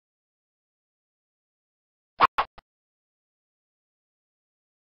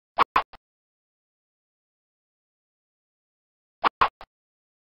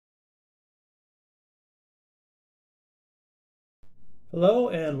Hello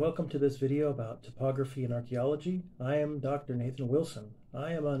and welcome to this video about topography and archaeology. I am Dr. Nathan Wilson.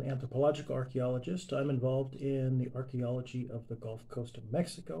 I am an anthropological archaeologist. I'm involved in the archaeology of the Gulf Coast of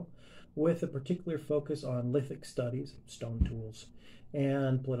Mexico with a particular focus on lithic studies, stone tools,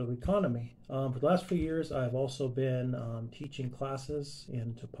 and political economy. For the last few years, I've also been teaching classes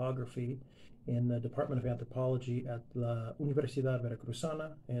in topography in the Department of Anthropology at La Universidad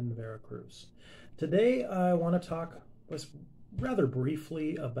Veracruzana in Veracruz. Today, I want to talk rather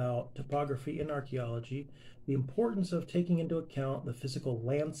briefly about topography in archaeology, the importance of taking into account the physical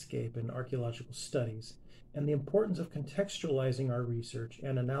landscape in archaeological studies, and the importance of contextualizing our research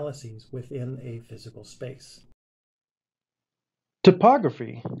and analyses within a physical space.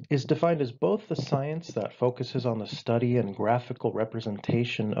 Topography is defined as both the science that focuses on the study and graphical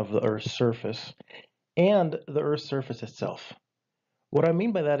representation of the Earth's surface and the Earth's surface itself. What I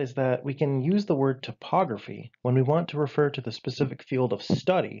mean by that is that we can use the word topography when we want to refer to the specific field of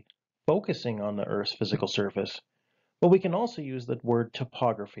study focusing on the Earth's physical surface, but we can also use the word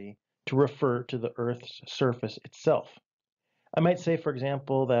topography to refer to the Earth's surface itself. I might say, for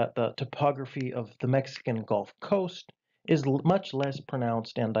example, that the topography of the Mexican Gulf Coast is much less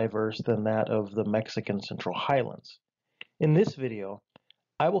pronounced and diverse than that of the Mexican Central Highlands. In this video,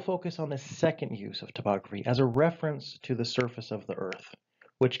 I will focus on the second use of topography as a reference to the surface of the Earth,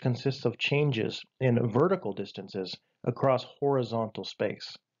 which consists of changes in vertical distances across horizontal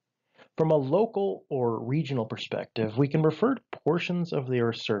space. From a local or regional perspective, we can refer to portions of the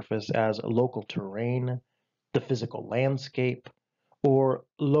Earth's surface as local terrain, the physical landscape, or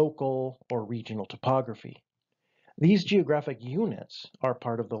local or regional topography. These geographic units are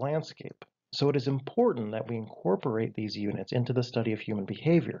part of the landscape, so it is important that we incorporate these units into the study of human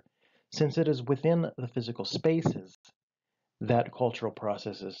behavior, since it is within the physical spaces that cultural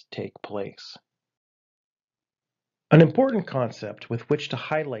processes take place. An important concept with which to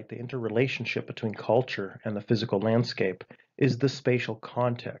highlight the interrelationship between culture and the physical landscape is the spatial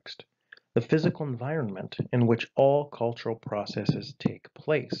context, the physical environment in which all cultural processes take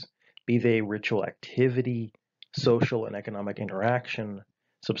place, be they ritual activity, social and economic interaction,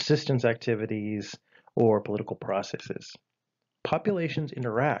 subsistence activities, or political processes. Populations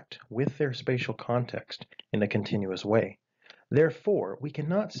interact with their spatial context in a continuous way. Therefore, we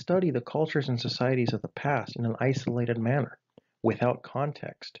cannot study the cultures and societies of the past in an isolated manner, without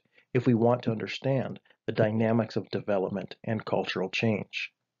context, if we want to understand the dynamics of development and cultural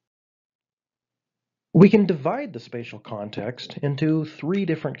change. We can divide the spatial context into three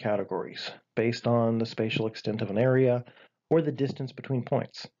different categories based on the spatial extent of an area or the distance between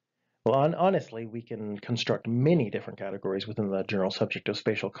points. Well, honestly, we can construct many different categories within the general subject of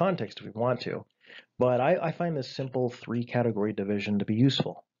spatial context if we want to, but I find this simple three-category division to be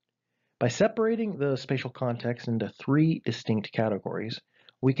useful. By separating the spatial context into three distinct categories,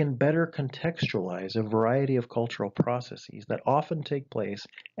 we can better contextualize a variety of cultural processes that often take place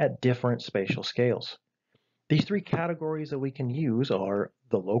at different spatial scales. These three categories that we can use are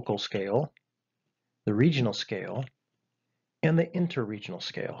the local scale, the regional scale, and the interregional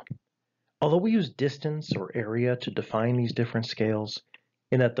scale. Although we use distance or area to define these different scales,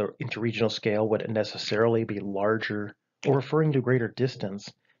 in that the interregional scale would necessarily be larger or referring to greater distance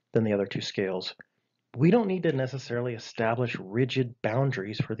than the other two scales, we don't need to necessarily establish rigid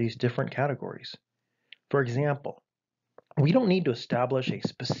boundaries for these different categories. For example, we don't need to establish a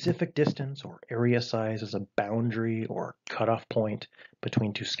specific distance or area size as a boundary or cutoff point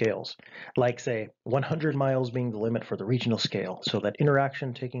between two scales, like say 100 miles being the limit for the regional scale, so that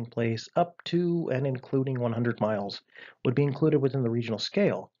interaction taking place up to and including 100 miles would be included within the regional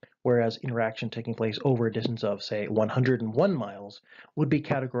scale, whereas interaction taking place over a distance of say 101 miles would be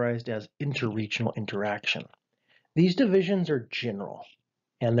categorized as interregional interaction. These divisions are general,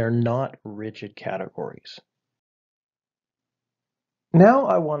 and they're not rigid categories. Now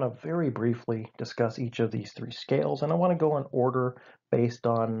I want to very briefly discuss each of these three scales, and I want to go in order based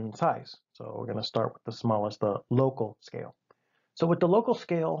on size. So we're going to start with the smallest, the local scale. So with the local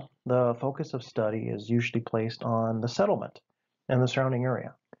scale, the focus of study is usually placed on the settlement and the surrounding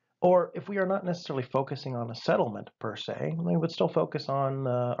area. Or if we are not necessarily focusing on a settlement per se, we would still focus on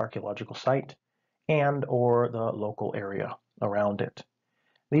the archaeological site and or the local area around it.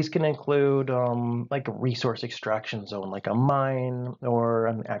 These can include like a resource extraction zone, like a mine or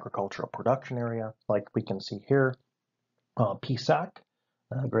an agricultural production area, like we can see here. Pisac,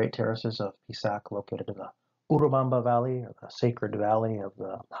 Great Terraces of Pisac, located in the Urubamba Valley, or the Sacred Valley of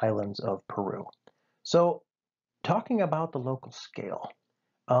the highlands of Peru. So talking about the local scale,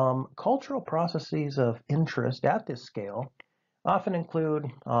 cultural processes of interest at this scale often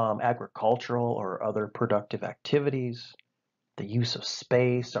include agricultural or other productive activities. the use of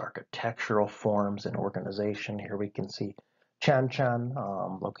space, architectural forms, and organization. Here we can see Chan Chan,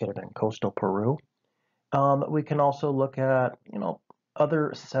 located in coastal Peru. We can also look at,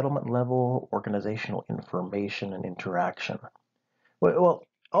 other settlement level organizational information and interaction. Well,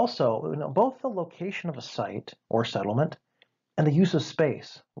 also, both the location of a site or settlement and the use of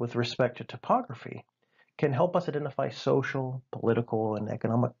space with respect to topography can help us identify social, political, and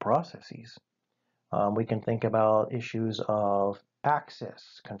economic processes. We can think about issues of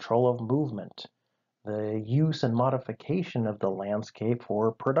access, control of movement, the use and modification of the landscape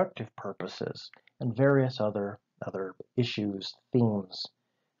for productive purposes, and various other issues, themes,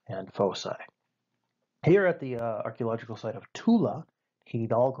 and foci. Here at the archaeological site of Tula,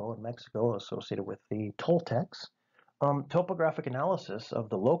 Hidalgo in Mexico, associated with the Toltecs, topographic analysis of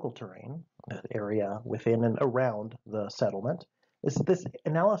the local terrain, the area within and around the settlement, this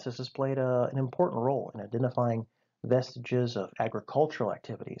analysis has played an important role in identifying vestiges of agricultural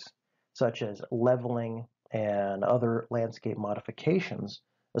activities, such as leveling and other landscape modifications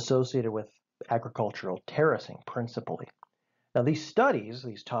associated with agricultural terracing principally. Now, these studies,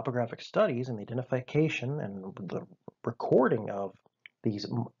 these topographic studies, and the identification and the recording of these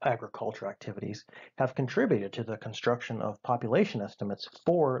agricultural activities have contributed to the construction of population estimates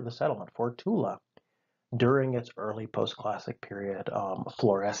for the settlement, for Tula, during its early post-classic period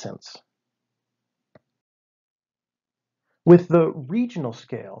florescence. With the regional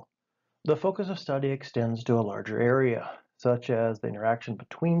scale, the focus of study extends to a larger area, such as the interaction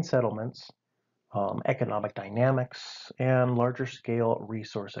between settlements, economic dynamics, and larger scale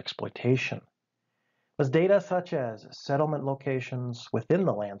resource exploitation. As data such as settlement locations within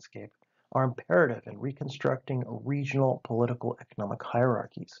the landscape are imperative in reconstructing regional political economic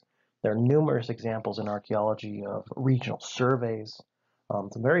hierarchies. There are numerous examples in archaeology of regional surveys.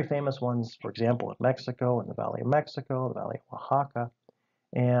 Some very famous ones, for example, in Mexico, in the Valley of Mexico, the Valley of Oaxaca.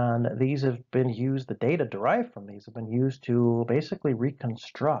 And these have been used, the data derived from these have been used to basically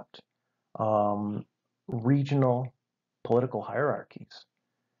reconstruct regional political hierarchies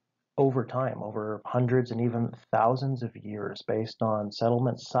over time, over hundreds and even thousands of years, based on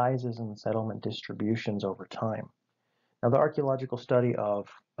settlement sizes and settlement distributions over time. Now, the archaeological study of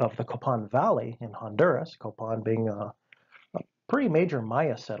the Copan Valley in Honduras, Copan being a pretty major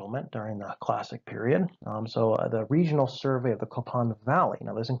Maya settlement during the Classic period. The regional survey of the Copan Valley,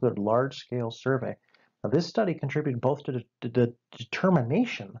 now this included large-scale survey. Now, this study contributed both to the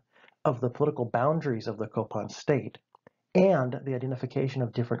determination of the political boundaries of the Copan state and the identification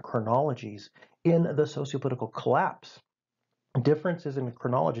of different chronologies in the sociopolitical collapse. Differences in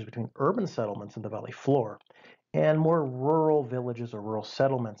chronologies between urban settlements in the valley floor and more rural villages or rural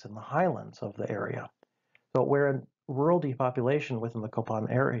settlements in the highlands of the area. So where rural depopulation within the Copan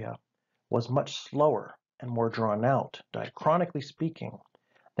area was much slower and more drawn out, diachronically speaking,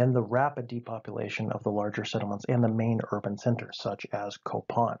 than the rapid depopulation of the larger settlements and the main urban centers, such as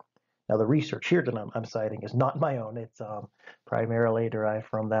Copan. Now, the research here that I'm citing is not my own. It's primarily derived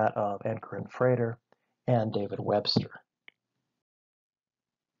from that of Ankerin Frater and David Webster.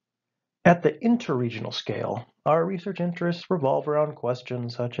 At the interregional scale, our research interests revolve around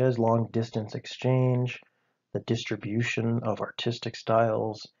questions such as long-distance exchange, the distribution of artistic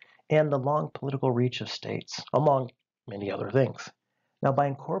styles, and the long political reach of states, among many other things. Now, by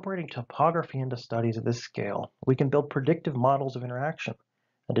incorporating topography into studies at this scale, we can build predictive models of interaction,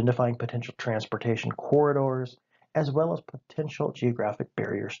 identifying potential transportation corridors, as well as potential geographic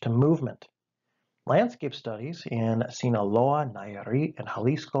barriers to movement. Landscape studies in Sinaloa, Nayarit, and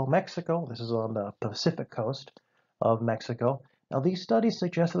Jalisco, Mexico, this is on the Pacific coast of Mexico. Now, these studies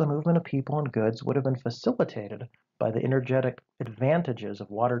suggest that the movement of people and goods would have been facilitated by the energetic advantages of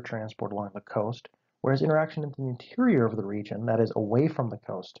water transport along the coast, whereas interaction in the interior of the region, that is, away from the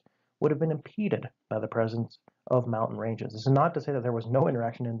coast, would have been impeded by the presence of mountain ranges. This is not to say that there was no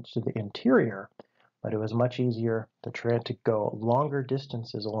interaction into the interior, but it was much easier to try to go longer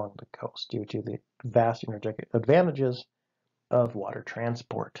distances along the coast due to the vast energetic advantages of water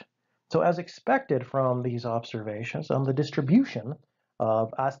transport. So as expected from these observations, the distribution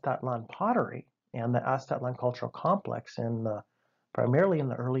of Aztlan pottery and the Aztlan cultural complex primarily in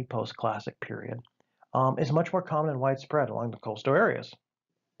the early post-classic period is much more common and widespread along the coastal areas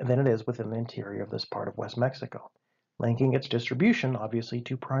than it is within the interior of this part of West Mexico, linking its distribution obviously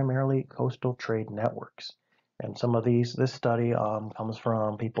to primarily coastal trade networks. And some of this study comes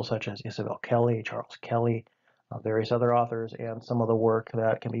from people such as Isabel Kelly, Charles Kelly, various other authors, and some of the work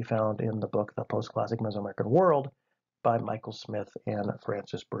that can be found in the book, The Post-Classic Mesoamerican World, by Michael Smith and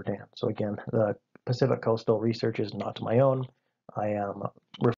Francis Bourdin. So again, the Pacific coastal research is not my own. I am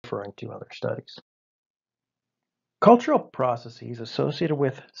referring to other studies. Cultural processes associated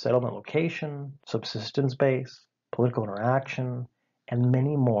with settlement location, subsistence base, political interaction, and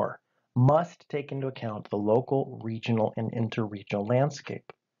many more must take into account the local, regional, and interregional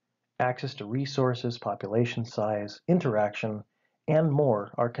landscape. Access to resources, population size, interaction, and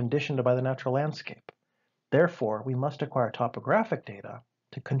more are conditioned by the natural landscape. Therefore, we must acquire topographic data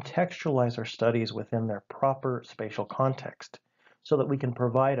to contextualize our studies within their proper spatial context so that we can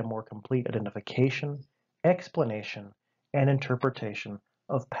provide a more complete identification, explanation, and interpretation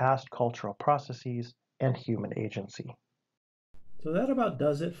of past cultural processes and human agency. So that about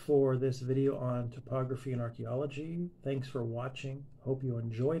does it for this video on topography and archaeology. Thanks for watching. Hope you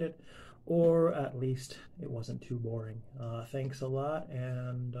enjoyed it, or at least it wasn't too boring. Thanks a lot,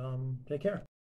 and take care.